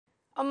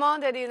On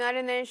Monday, the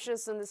United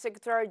Nations and the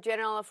Secretary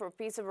General for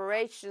Peace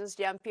Operations,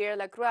 Jean-Pierre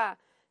Lacroix,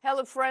 held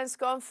a press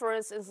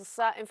conference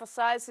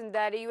emphasizing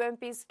that UN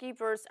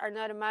peacekeepers are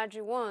not a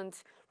magic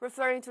wand,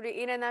 referring to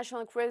the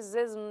international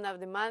criticism of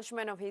the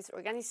management of his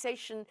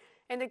organization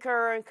in the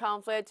current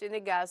conflict in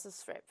the Gaza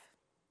Strip.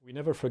 We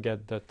never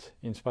forget that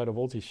in spite of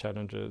all these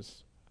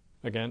challenges,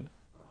 again,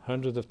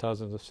 hundreds of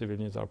thousands of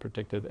civilians are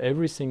protected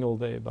every single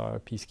day by our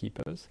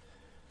peacekeepers.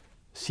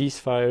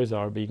 Ceasefires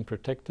are being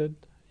protected.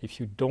 If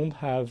you don't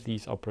have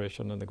these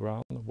operations on the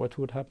ground, what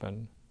would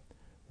happen?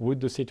 Would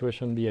the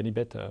situation be any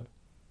better?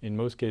 In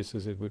most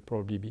cases, it would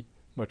probably be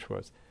much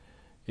worse.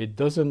 It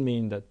doesn't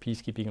mean that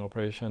peacekeeping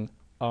operations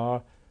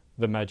are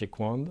the magic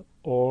wand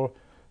or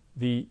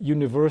the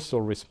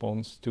universal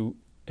response to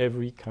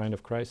every kind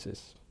of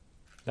crisis.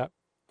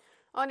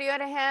 On the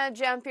other hand,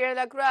 Jean-Pierre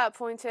Lacroix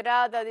pointed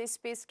out that these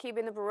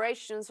peacekeeping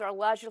operations are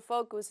largely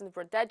focused on the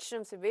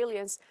protection of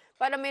civilians,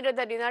 but admitted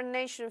that the United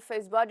Nations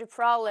face budget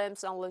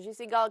problems and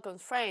logistical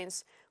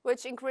constraints,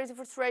 which increase the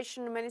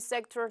frustration in many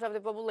sectors of the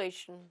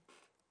population.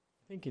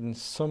 I think in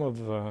some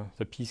of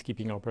the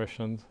peacekeeping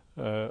operations,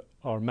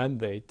 our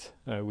mandate,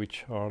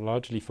 which are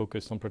largely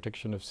focused on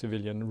protection of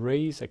civilians,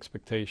 raise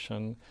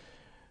expectation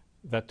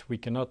that we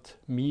cannot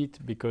meet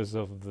because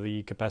of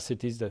the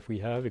capacities that we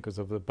have, because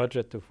of the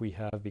budget that we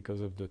have,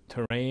 because of the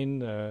terrain,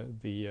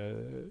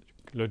 the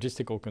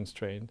logistical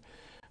constraint.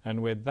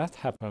 And when that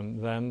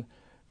happens, then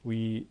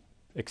we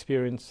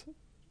experience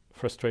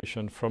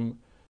frustration from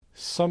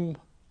some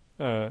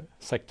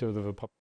sectors of the population.